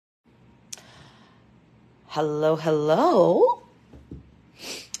Hello, hello.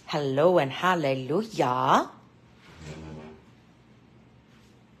 Hello and hallelujah.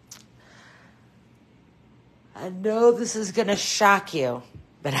 I know this is going to shock you,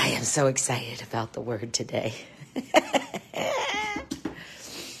 but I am so excited about the word today.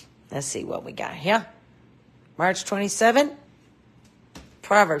 Let's see what we got here. March 27,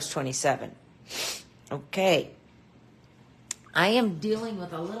 Proverbs 27. Okay. I am dealing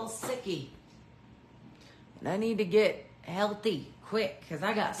with a little sickie. And I need to get healthy quick because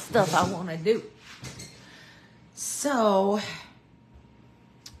I got stuff I want to do. So,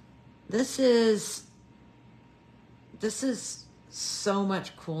 this is so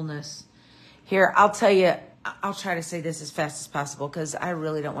much coolness. Here, I'll tell you, I'll try to say this as fast as possible because I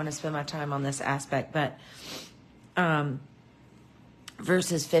really don't want to spend my time on this aspect. But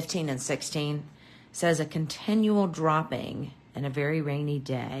verses 15 and 16 says, a continual dropping and a very rainy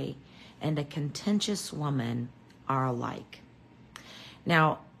day and a contentious woman are alike.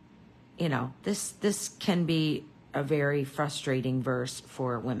 Now, you know, this can be a very frustrating verse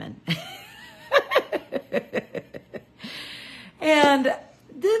for women. And then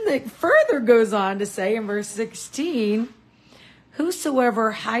it further goes on to say in verse 16,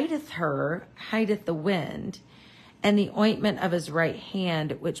 whosoever hideth her, hideth the wind, and the ointment of his right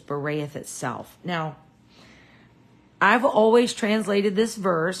hand, which bewrayeth itself. Now, I've always translated this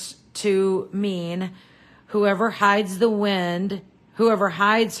verse to mean whoever hides the wind, whoever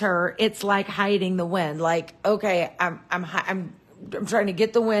hides her, it's like hiding the wind. Like, okay, I'm trying to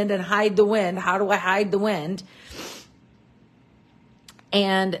get the wind and hide the wind. How do I hide the wind?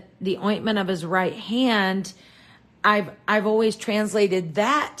 And the ointment of his right hand, I've always translated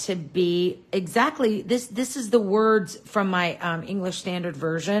that to be exactly this. This is the words from my English Standard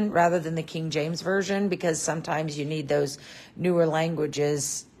Version rather than the King James Version, because sometimes you need those newer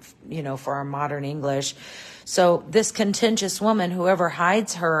languages, you know, for our modern English. So this contentious woman, whoever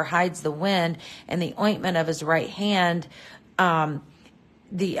hides her, hides the wind, and the ointment of his right hand.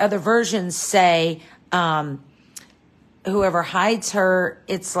 The other versions say, whoever hides her,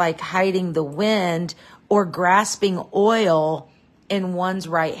 it's like hiding the wind or grasping oil in one's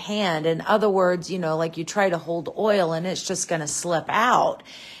right hand. In other words, you know, like you try to hold oil and it's just going to slip out.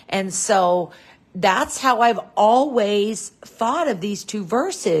 And so that's how I've always thought of these two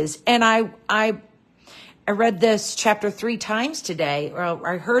verses. And I read this chapter 3 times today, or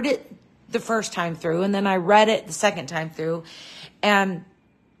I heard it the first time through, and then I read it the second time through. And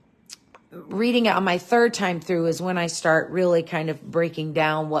reading it on my third time through is when I start really kind of breaking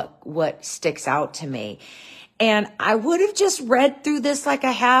down what sticks out to me. And I would have just read through this like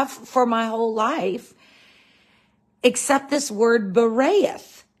I have for my whole life, except this word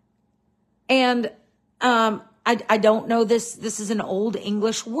bewrayeth. And I don't know this. This is an old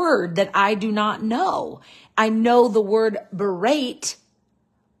English word that I do not know. I know the word berate,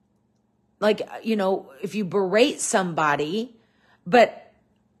 like, you know, if you berate somebody, but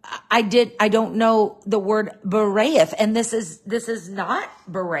I don't know the word bewrayeth, and this is not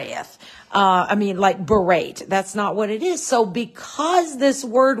bewrayeth. I mean, like berate. That's not what it is. So because this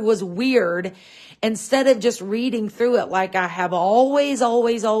word was weird, instead of just reading through it like I have always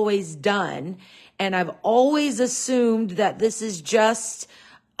done, and I've always assumed that this is just,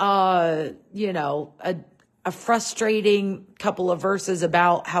 you know, a frustrating couple of verses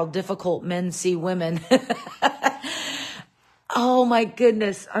about how difficult men see women. Oh my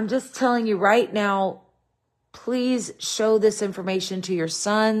goodness. I'm just telling you right now, please show this information to your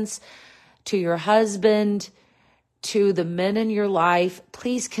sons, to your husband, to the men in your life.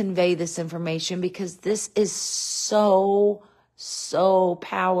 Please convey this information because this is so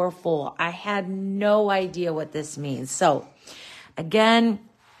powerful. I had no idea what this means. So again,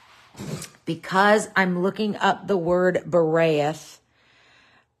 because I'm looking up the word bewrayeth,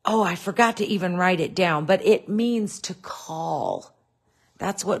 oh, I forgot to even write it down, but it means to call.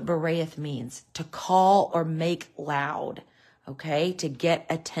 That's what bewrayeth means, to call or make loud, okay, to get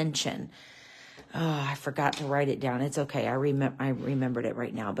attention. Oh, I forgot to write it down. It's okay. I remembered it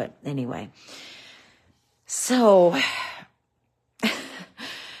right now, but anyway. So,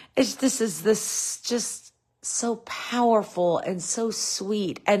 this is just so powerful and so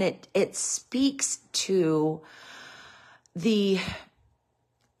sweet, and it speaks to the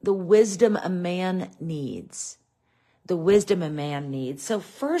wisdom a man needs. The wisdom a man needs. So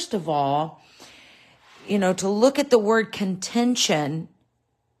first of all, you know, to look at the word contention,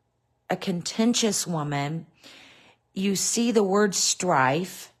 a contentious woman, you see the word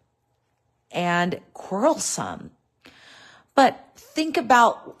strife and quarrelsome. But think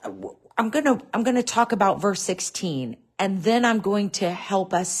about, I'm going to talk about verse 16, and then I'm going to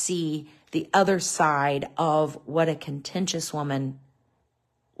help us see the other side of what a contentious woman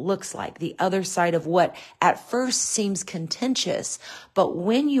looks like, the other side of what at first seems contentious. But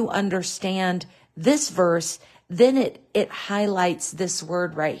when you understand this verse, then it highlights this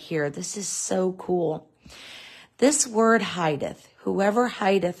word right here. This is so cool. This word hideth. Whoever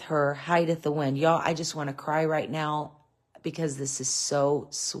hideth her, hideth the wind. Y'all, I just want to cry right now because this is so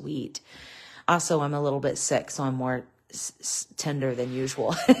sweet. Also, I'm a little bit sick, so I'm more tender than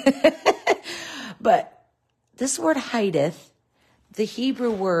usual. But this word hideth, the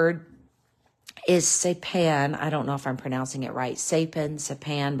Hebrew word is sepan. I don't know if I'm pronouncing it right.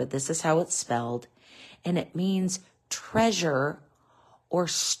 Sepan, but this is how it's spelled. And it means treasure or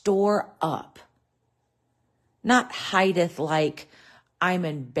store up. Not hideth like I'm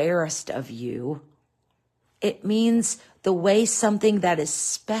embarrassed of you. It means the way something that is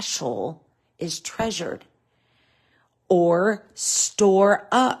special is treasured or store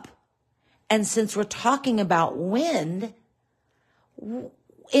up. And since we're talking about wind,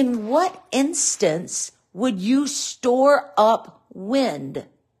 in what instance would you store up wind?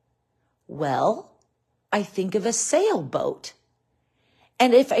 Well, I think of a sailboat.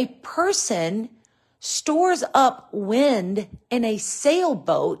 And if a person stores up wind in a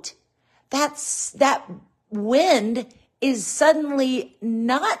sailboat, that wind is suddenly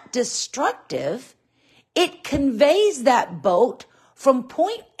not destructive. It conveys that boat from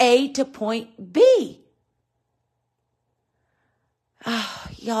point A to point B. Oh,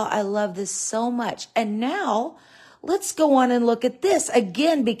 y'all, I love this so much. And now let's go on and look at this.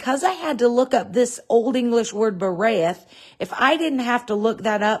 Again, because I had to look up this Old English word bereath, if I didn't have to look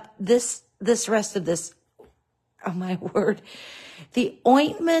that up, this rest of this, oh my word, the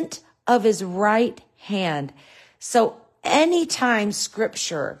ointment of his right hand. So anytime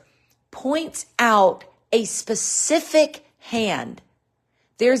scripture points out a specific hand,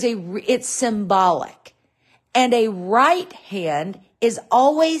 it's symbolic. And a right hand is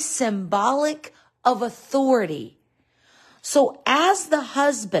always symbolic of authority. So as the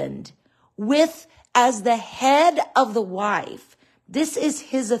husband, as the head of the wife, this is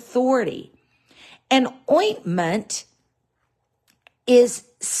his authority. And ointment is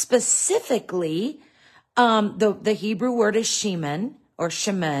specifically, the Hebrew word is shemen or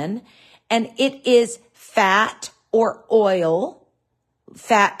shemen, and it is fat or oil.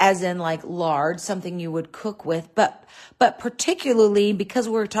 Fat as in like lard, something you would cook with, but particularly because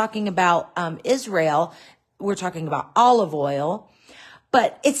we're talking about Israel, we're talking about olive oil,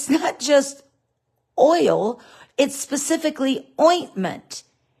 but it's not just oil, it's specifically ointment.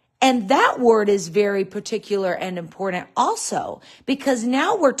 And that word is very particular and important also, because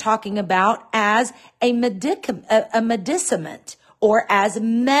now we're talking about as a medicament or as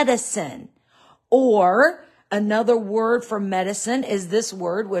medicine, or another word for medicine is this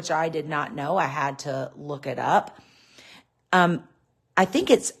word, which I did not know. I had to look it up. I think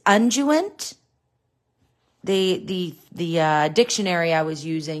it's unguent. The dictionary I was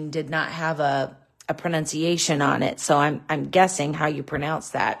using did not have a pronunciation on it, so I'm guessing how you pronounce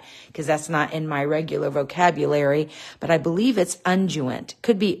that, because that's not in my regular vocabulary. But I believe it's unguent.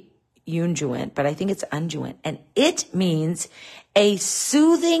 Could be unguent, but I think it's unguent, and it means a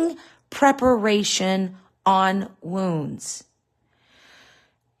soothing preparation on wounds.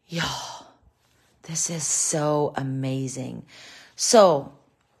 Y'all, this is so amazing. So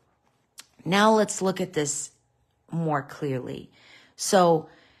now let's look at this more clearly. So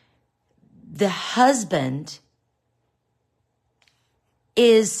the husband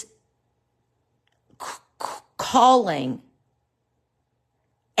is calling,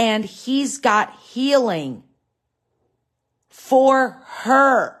 and he's got healing for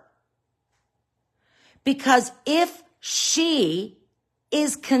her. Because if she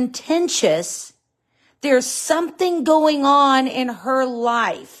is contentious, there's something going on in her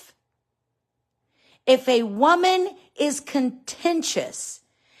life. If a woman is contentious,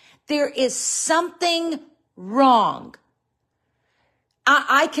 there is something wrong.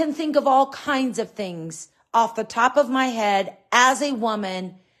 I can think of all kinds of things off the top of my head as a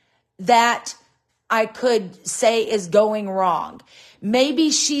woman that I could say is going wrong. Maybe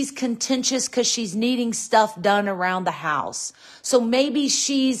she's contentious because she's needing stuff done around the house. So maybe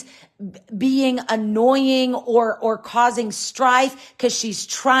she's being annoying or causing strife because she's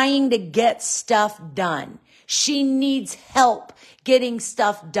trying to get stuff done. She needs help getting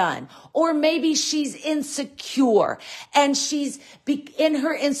stuff done. Or maybe she's insecure, and she's in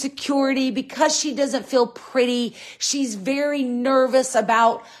her insecurity because she doesn't feel pretty. She's very nervous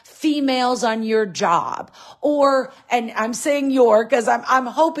about females on your job. Or, and I'm saying your, because I'm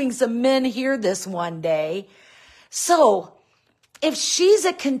hoping some men hear this one day. So if she's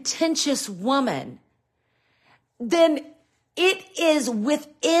a contentious woman, then it is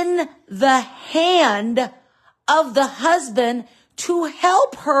within the hand of the husband to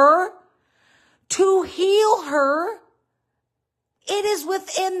help her, to heal her. It is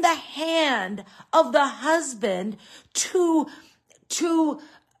within the hand of the husband to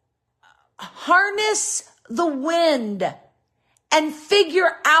harness the wind and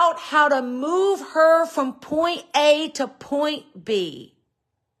figure out how to move her from point A to point B.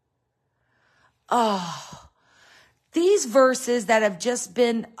 Oh, these verses that have just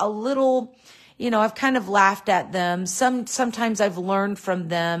been a little, I've kind of laughed at them. Sometimes I've learned from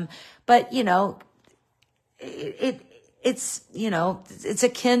them, but it's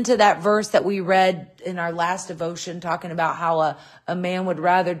akin to that verse that we read in our last devotion, talking about how a man would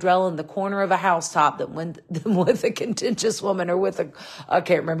rather dwell in the corner of a housetop than with a contentious woman, or I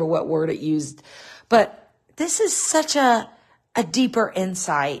can't remember what word it used. But this is such a deeper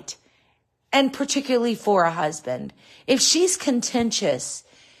insight, and particularly for a husband. If she's contentious,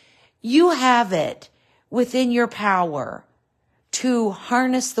 you have it within your power to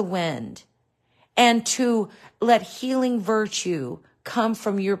harness the wind and to let healing virtue come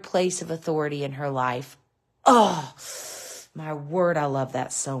from your place of authority in her life. Oh, my word, I love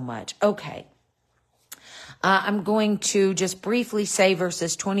that so much. Okay. I'm going to just briefly say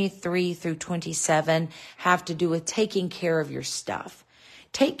verses 23 through 27 have to do with taking care of your stuff.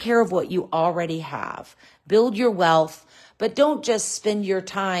 Take care of what you already have. Build your wealth, but don't just spend your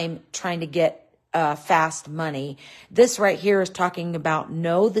time trying to get fast money. This right here is talking about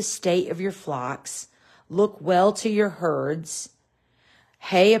know the state of your flocks. Look well to your herds.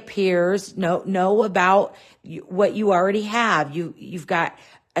 Hay appears. Know about what you already have. You've got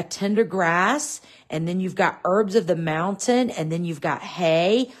a tender grass, and then you've got herbs of the mountain, and then you've got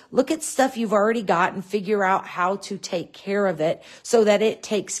hay. Look at stuff you've already got and figure out how to take care of it so that it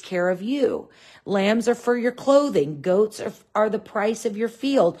takes care of you. Lambs are for your clothing. Goats are the price of your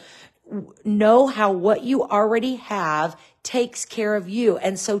field. Know how what you already have takes care of you.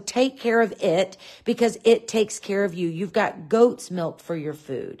 And so take care of it because it takes care of you. You've got goat's milk for your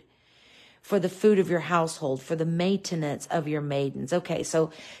food, for the food of your household, for the maintenance of your maidens. Okay,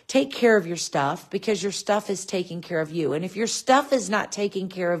 so take care of your stuff because your stuff is taking care of you. And if your stuff is not taking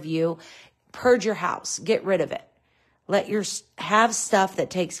care of you, purge your house, get rid of it. Have stuff that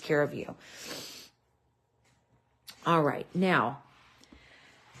takes care of you. All right, now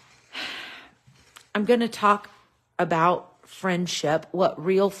I'm going to talk about friendship, what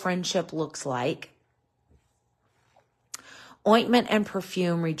real friendship looks like. Ointment and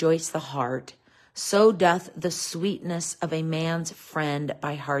perfume rejoice the heart. So doth the sweetness of a man's friend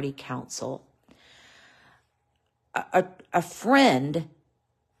by hearty counsel. A friend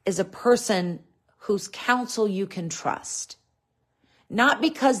is a person whose counsel you can trust. Not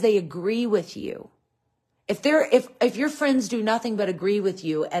because they agree with you. If your friends do nothing but agree with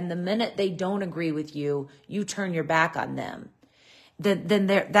you, and the minute they don't agree with you, you turn your back on them, then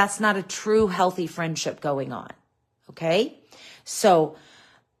that's not a true healthy friendship going on. Okay? So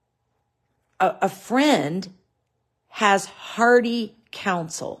a friend has hearty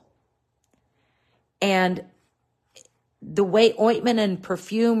counsel. And the way ointment and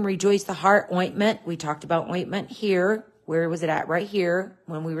perfume rejoice the heart, ointment, we talked about ointment here. Where was it at? Right here,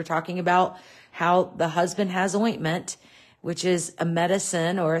 when we were talking about how the husband has ointment, which is a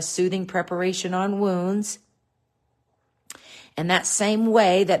medicine or a soothing preparation on wounds. And that same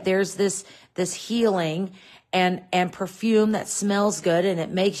way that there's this healing and perfume that smells good and it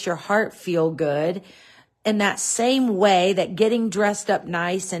makes your heart feel good. In that same way that getting dressed up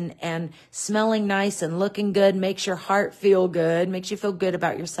nice and smelling nice and looking good makes your heart feel good, makes you feel good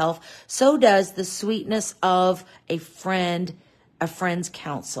about yourself, so does the sweetness of a friend's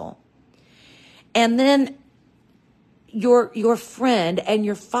counsel. And then your friend and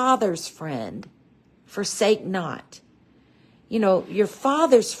your father's friend forsake not. Your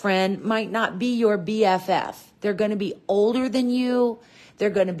father's friend might not be your BFF. They're going to be older than you. They're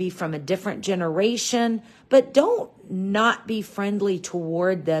going to be from a different generation, but don't not be friendly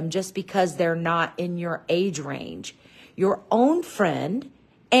toward them just because they're not in your age range. Your own friend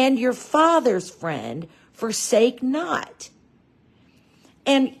and your father's friend forsake not.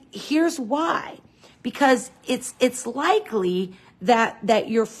 And here's why. Because it's likely that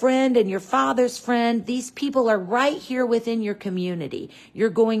your friend and your father's friend, these people are right here within your community. You're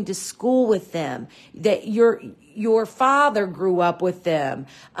going to school with them. That your father grew up with them.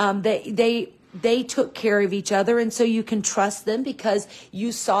 they took care of each other. And so you can trust them because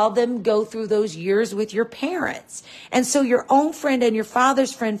you saw them go through those years with your parents. And so your own friend and your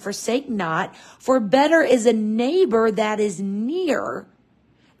father's friend forsake not, for better is a neighbor that is near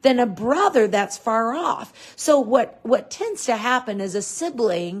than a brother that's far off. So what tends to happen is a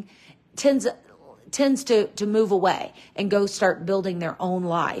sibling tends to move away and go start building their own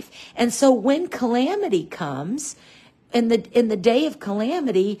life. And so when calamity comes, in the day of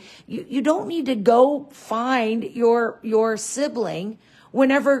calamity, you don't need to go find your sibling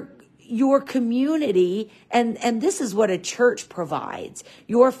whenever your community, and this is what a church provides.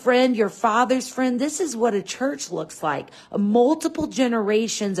 Your friend, your father's friend, this is what a church looks like. Multiple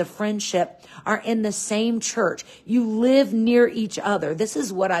generations of friendship are in the same church. You live near each other. This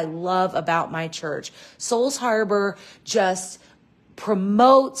is what I love about my church. Souls Harbor just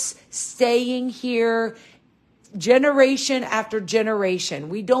promotes staying here generation after generation.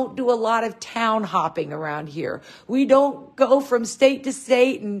 We don't do a lot of town hopping around here. We don't go from state to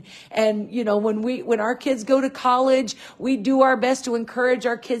state and when our kids go to college, we do our best to encourage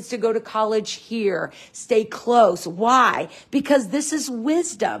our kids to go to college here. Stay close. Why? Because this is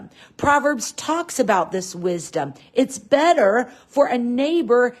wisdom. Proverbs talks about this wisdom. It's better for a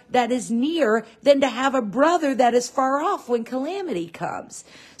neighbor that is near than to have a brother that is far off when calamity comes.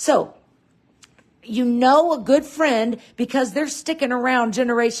 So, you know a good friend because they're sticking around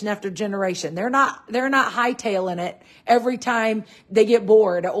generation after generation. They're not hightailing it every time they get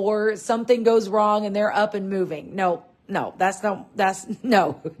bored or something goes wrong and they're up and moving. No,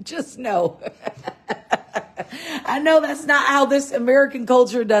 just no. I know that's not how this American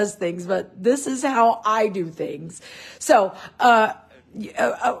culture does things, but this is how I do things. So, a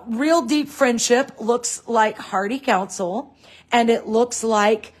real deep friendship looks like hearty counsel, and it looks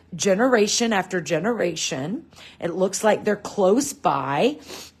like generation after generation. It looks like they're close by.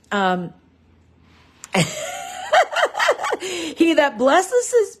 He that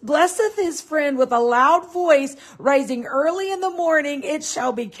blesseth his friend with a loud voice, rising early in the morning, it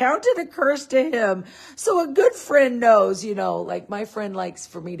shall be counted a curse to him. So a good friend knows, like my friend likes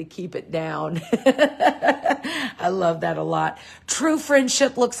for me to keep it down. I love that a lot. True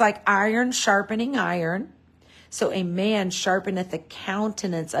friendship looks like iron sharpening iron. So a man sharpeneth the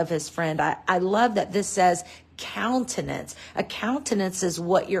countenance of his friend. I love that this says countenance. A countenance is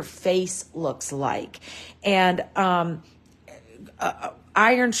what your face looks like. And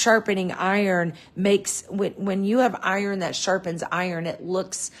iron sharpening iron makes, when you have iron that sharpens iron, it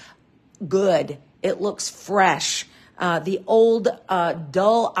looks good. It looks fresh. The old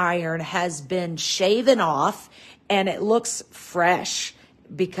dull iron has been shaven off and it looks fresh,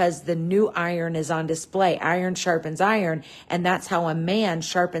 because the new iron is on display. Iron sharpens iron, and that's how a man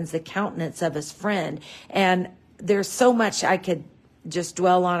sharpens the countenance of his friend. And there's so much I could just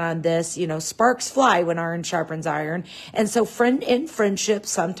dwell on this. Sparks fly when iron sharpens iron. And so in friendship,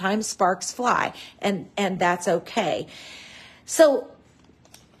 sometimes sparks fly, and that's okay. So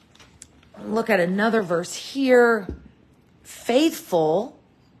look at another verse here. Faithful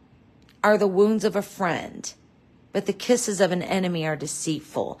are the wounds of a friend, but the kisses of an enemy are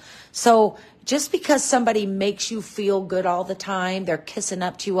deceitful. So just because somebody makes you feel good all the time, they're kissing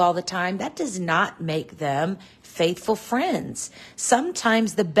up to you all the time, that does not make them faithful friends.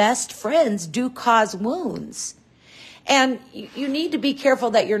 Sometimes the best friends do cause wounds. And you need to be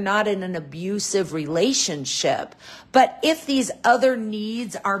careful that you're not in an abusive relationship. But if these other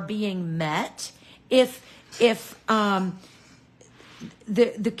needs are being met, if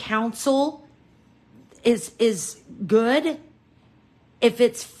the counsel is good, if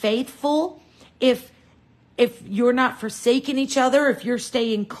it's faithful, if you're not forsaking each other, if you're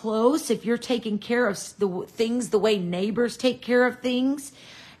staying close, if you're taking care of the things the way neighbors take care of things,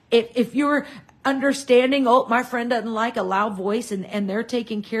 if you're understanding, oh, my friend doesn't like a loud voice and they're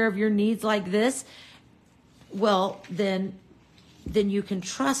taking care of your needs like this, well, then you can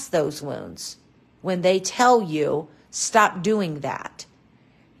trust those wounds. When they tell you, stop doing that,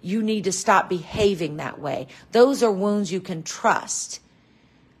 you need to stop behaving that way. Those are wounds you can trust.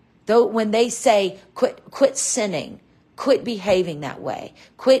 Though when they say, quit sinning, quit behaving that way,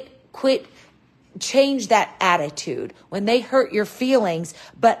 quit, change that attitude. When they hurt your feelings,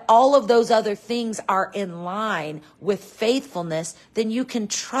 but all of those other things are in line with faithfulness, then you can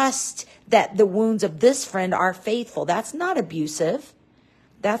trust that the wounds of this friend are faithful. That's not abusive.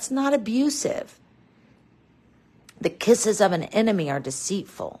 That's not abusive. The kisses of an enemy are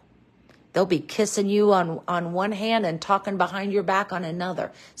deceitful. They'll be kissing you on one hand and talking behind your back on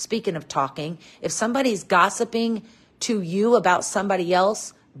another. Speaking of talking, if somebody's gossiping to you about somebody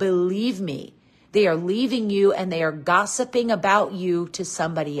else, believe me, they are leaving you and they are gossiping about you to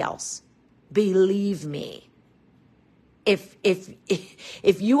somebody else. Believe me.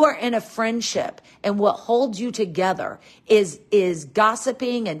 If you are in a friendship and what holds you together is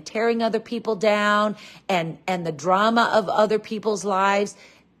gossiping and tearing other people down and the drama of other people's lives,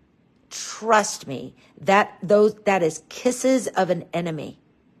 trust me, that is kisses of an enemy.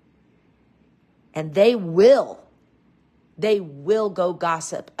 And they will go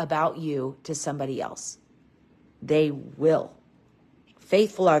gossip about you to somebody else. They will.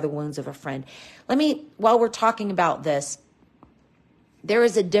 Faithful are the wounds of a friend. While we're talking about this, there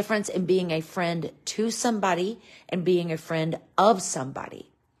is a difference in being a friend to somebody and being a friend of somebody.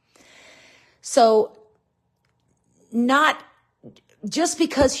 So not just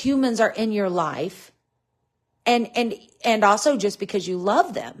because humans are in your life and also just because you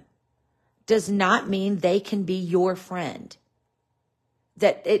love them does not mean they can be your friend.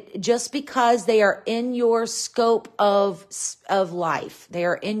 Just because they are in your scope of life, they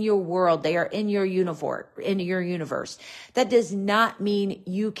are in your world, they are in your universe, that does not mean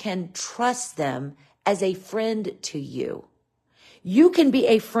you can trust them as a friend to you. You can be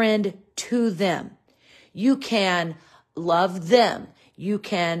a friend to them. You can love them. You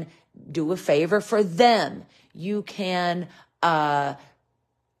can do a favor for them. You can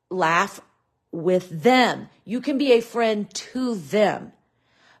laugh with them. You can be a friend to them.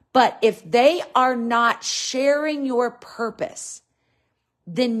 But if they are not sharing your purpose,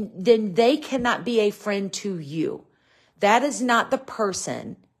 then they cannot be a friend to you. That is not the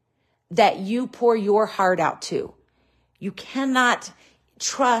person that you pour your heart out to. You cannot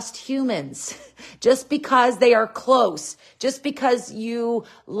trust humans just because they are close, just because you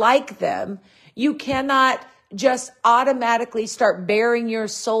like them. You cannot just automatically start bearing your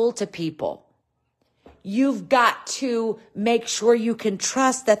soul to people. You've got to make sure you can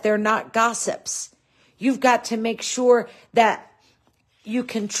trust that they're not gossips. You've got to make sure that you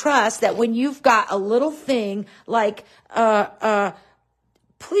can trust that when you've got a little thing like,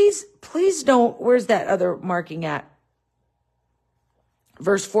 please don't, where's that other marking at?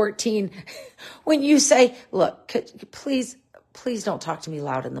 Verse 14, when you say, look, please don't talk to me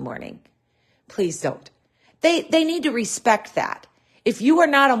loud in the morning. Please don't. They need to respect that. If you are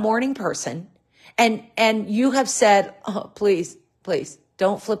not a morning person, and you have said, oh, please,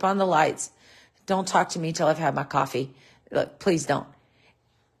 don't flip on the lights. Don't talk to me till I've had my coffee. Look, please don't.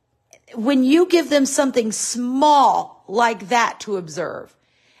 When you give them something small like that to observe,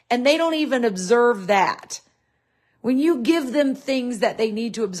 and they don't even observe that, when you give them things that they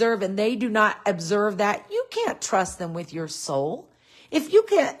need to observe and they do not observe that, you can't trust them with your soul.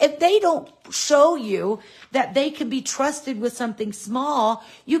 If they don't show you that they can be trusted with something small,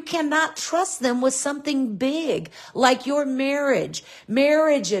 you cannot trust them with something big, like your marriage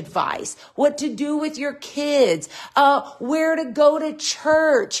advice, what to do with your kids, where to go to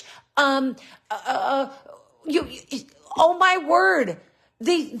church. Oh my word.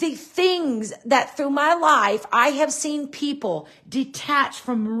 The things that through my life, I have seen people detach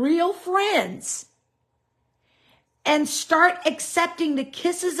from real friends and start accepting the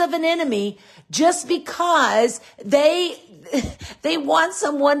kisses of an enemy just because they want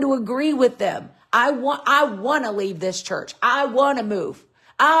someone to agree with them. I want to leave this church. I want to move.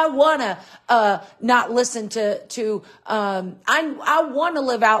 I want to not listen to I want to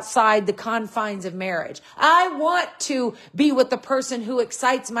live outside the confines of marriage. I want to be with the person who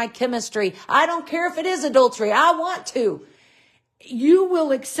excites my chemistry. I don't care if it is adultery. I want to. You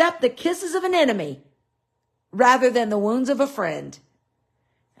will accept the kisses of an enemy rather than the wounds of a friend.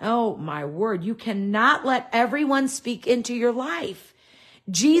 Oh, my word. You cannot let everyone speak into your life.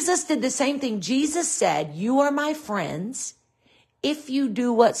 Jesus did the same thing. Jesus said, you are my friends if you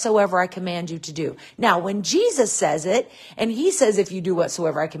do whatsoever I command you to do. Now, when Jesus says it, and he says, if you do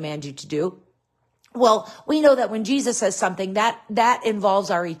whatsoever I command you to do, well, we know that when Jesus says something, that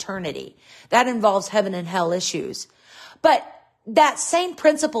involves our eternity. That involves heaven and hell issues. But that same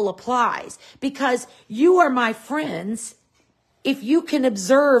principle applies because you are my friends if you can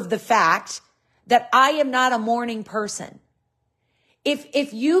observe the fact that I am not a morning person.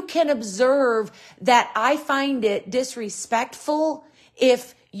 If you can observe that I find it disrespectful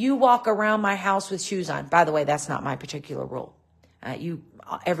if you walk around my house with shoes on. By the way, that's not my particular rule.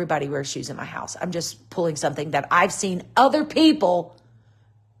 Everybody wears shoes in my house. I'm just pulling something that I've seen other people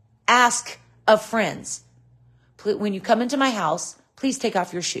ask of friends. When you come into my house, please take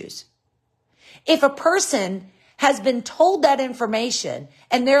off your shoes. If a person has been told that information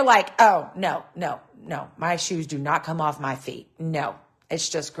and they're like, oh, no, my shoes do not come off my feet. No, it's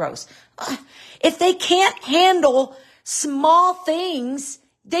just gross. If they can't handle small things,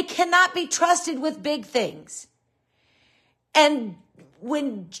 they cannot be trusted with big things. And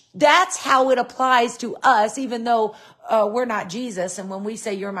when that's how it applies to us, even though we're not Jesus. And when we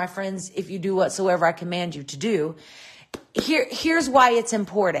say, you're my friends, if you do whatsoever I command you to do, here's why it's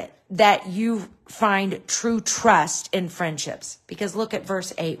important that you find true trust in friendships. Because look at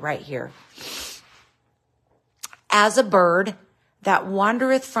verse 8 right here. As a bird that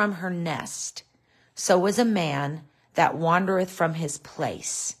wandereth from her nest, so is a man that wandereth from his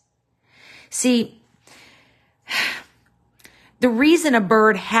place. See, the reason a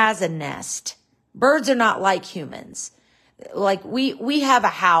bird has a nest, birds are not like humans. Like we have a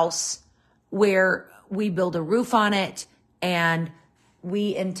house where we build a roof on it, and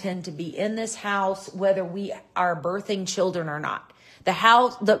we intend to be in this house, whether we are birthing children or not. The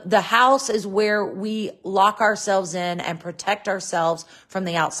house is where we lock ourselves in and protect ourselves from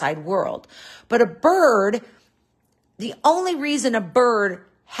the outside world. But a bird, the only reason a bird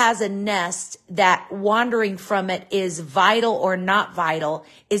has a nest that wandering from it is vital or not vital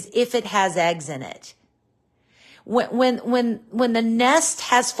is if it has eggs in it. When the nest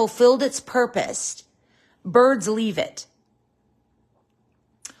has fulfilled its purpose, birds leave it.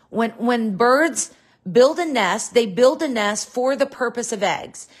 When birds build a nest, they build a nest for the purpose of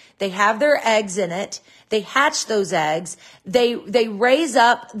eggs. They have their eggs in it. They hatch those eggs. They raise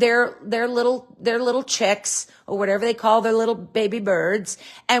up their little chicks, or whatever they call their little baby birds.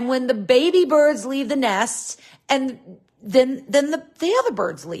 And when the baby birds leave the nest, and then the other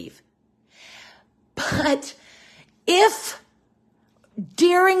birds leave. But if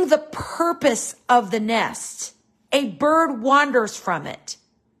during the purpose of the nest, a bird wanders from it,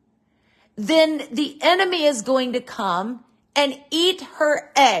 then the enemy is going to come and eat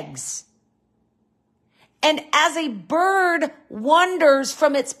her eggs. And as a bird wanders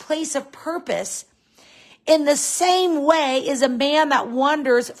from its place of purpose, in the same way is a man that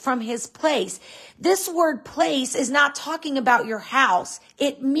wanders from his place. This word place is not talking about your house.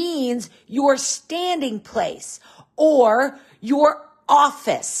 It means your standing place or your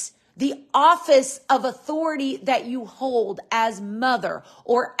office. The office of authority that you hold as mother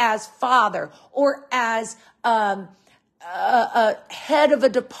or as father or as a head of a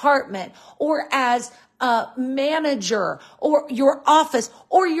department or as a manager or your office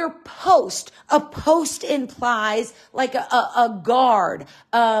or your post. A post implies like a guard.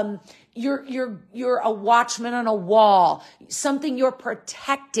 You're a watchman on a wall, something you're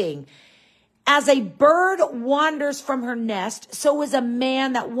protecting. As a bird wanders from her nest, so is a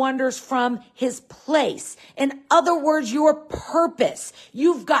man that wanders from his place. In other words, your purpose.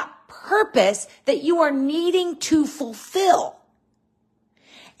 You've got purpose that you are needing to fulfill.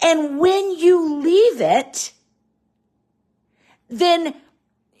 And when you leave it, then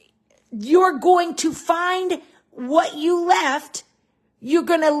you're going to find what you left. You're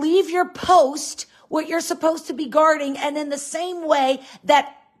going to leave your post, what you're supposed to be guarding. And in the same way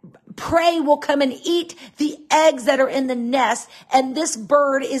that prey will come and eat the eggs that are in the nest, and this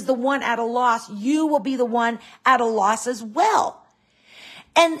bird is the one at a loss, you will be the one at a loss as well.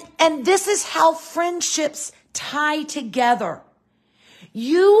 And this is how friendships tie together.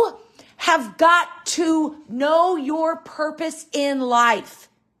 You have got to know your purpose in life.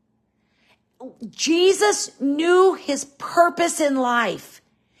 Jesus knew his purpose in life.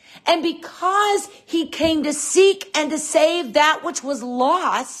 And because he came to seek and to save that which was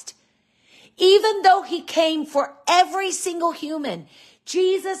lost, even though he came for every single human,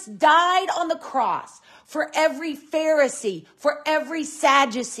 Jesus died on the cross for every Pharisee, for every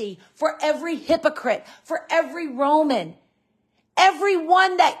Sadducee, for every hypocrite, for every Roman,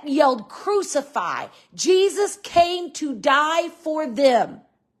 everyone that yelled crucify. Jesus came to die for them.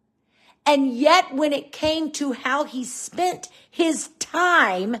 And yet when it came to how he spent his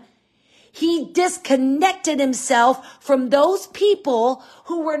time, he disconnected himself from those people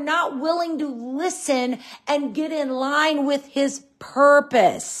who were not willing to listen and get in line with his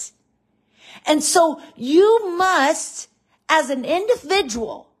purpose. And so you must, as an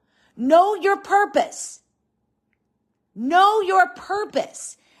individual, know your purpose. Know your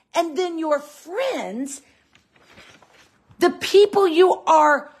purpose. And then your friends, the people you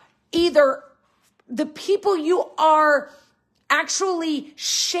are actually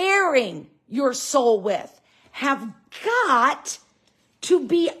sharing your soul with, have got to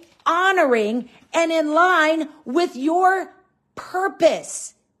be honoring and in line with your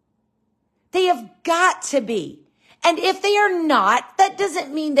purpose. They have got to be. And if they are not, that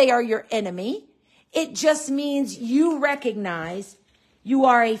doesn't mean they are your enemy. It just means you recognize you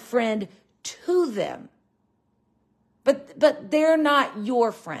are a friend to them. But they're not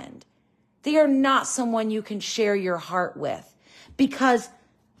your friend. They are not someone you can share your heart with, because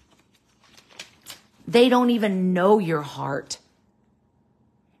they don't even know your heart.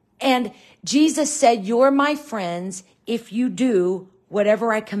 And Jesus said, you're my friends if you do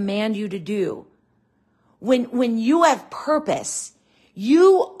whatever I command you to do. When you have purpose,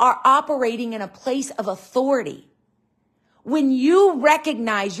 you are operating in a place of authority. When you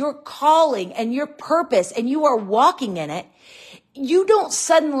recognize your calling and your purpose and you are walking in it, you don't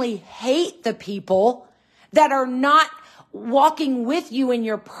suddenly hate the people that are not walking with you in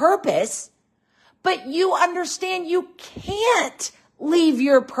your purpose, but you understand you can't leave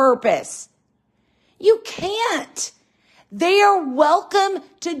your purpose. You can't. They are welcome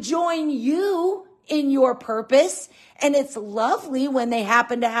to join you in your purpose. And it's lovely when they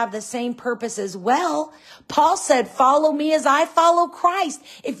happen to have the same purpose as well. Paul said, follow me as I follow Christ.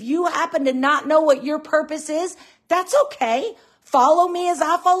 If you happen to not know what your purpose is, that's okay. Follow me as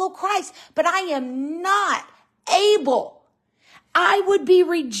I follow Christ. But I am not able. I would be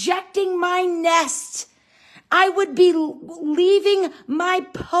rejecting my nest. I would be leaving my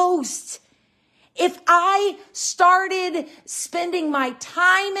post if I started spending my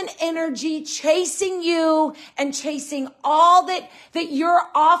time and energy chasing you and chasing all that you're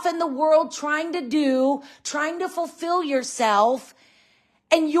off in the world trying to do, trying to fulfill yourself,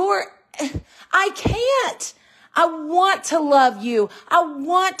 and I can't. I want to love you. I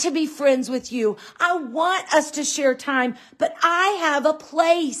want to be friends with you. I want us to share time, but I have a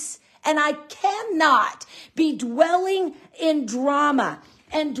place, and I cannot be dwelling in drama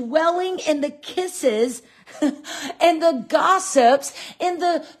and dwelling in the kisses and the gossips and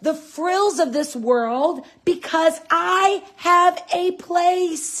the frills of this world, because I have a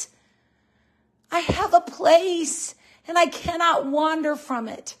place. I have a place, and I cannot wander from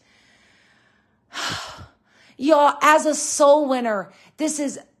it. Y'all, as a soul winner, this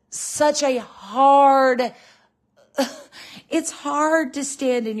is such a it's hard to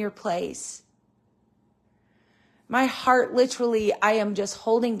stand in your place. My heart, literally, I am just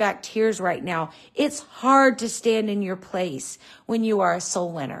holding back tears right now. It's hard to stand in your place when you are a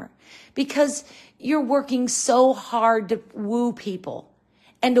soul winner, because you're working so hard to woo people.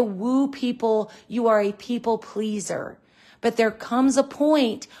 And to woo people, you are a people pleaser. But there comes a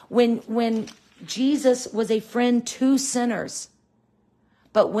point when Jesus was a friend to sinners.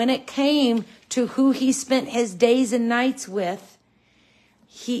 But when it came to who he spent his days and nights with,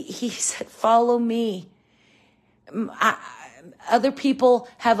 he said, follow me. Other people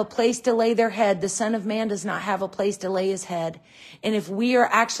have a place to lay their head. The Son of Man does not have a place to lay his head. And if we are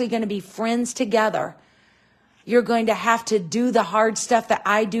actually going to be friends together, you're going to have to do the hard stuff that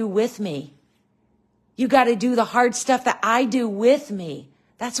I do with me. You got to do the hard stuff that I do with me.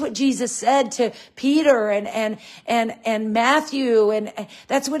 That's what Jesus said to Peter and Matthew. And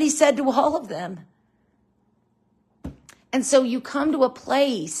that's what he said to all of them. And so you come to a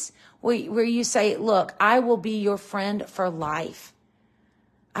place where you say, look, I will be your friend for life.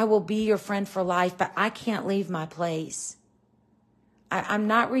 I will be your friend for life, but I can't leave my place. I'm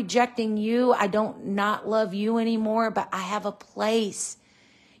not rejecting you. I don't not love you anymore, but I have a place.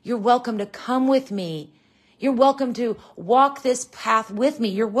 You're welcome to come with me. You're welcome to walk this path with me.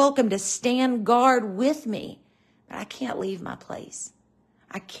 You're welcome to stand guard with me. But I can't leave my place.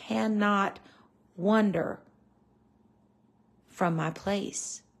 I cannot wander from my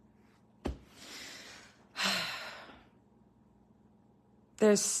place.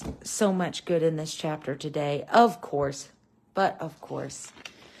 There's so much good in this chapter today, of course. But of course,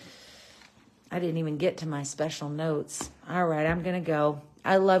 I didn't even get to my special notes. All right, I'm going to go.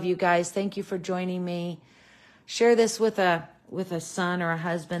 I love you guys. Thank you for joining me. Share this with a son or a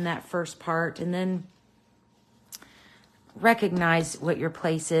husband, that first part, and then recognize what your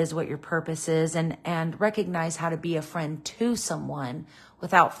place is, what your purpose is, and recognize how to be a friend to someone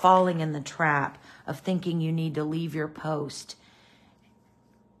without falling in the trap of thinking you need to leave your post.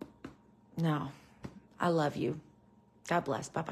 No, I love you. God bless. Bye-bye.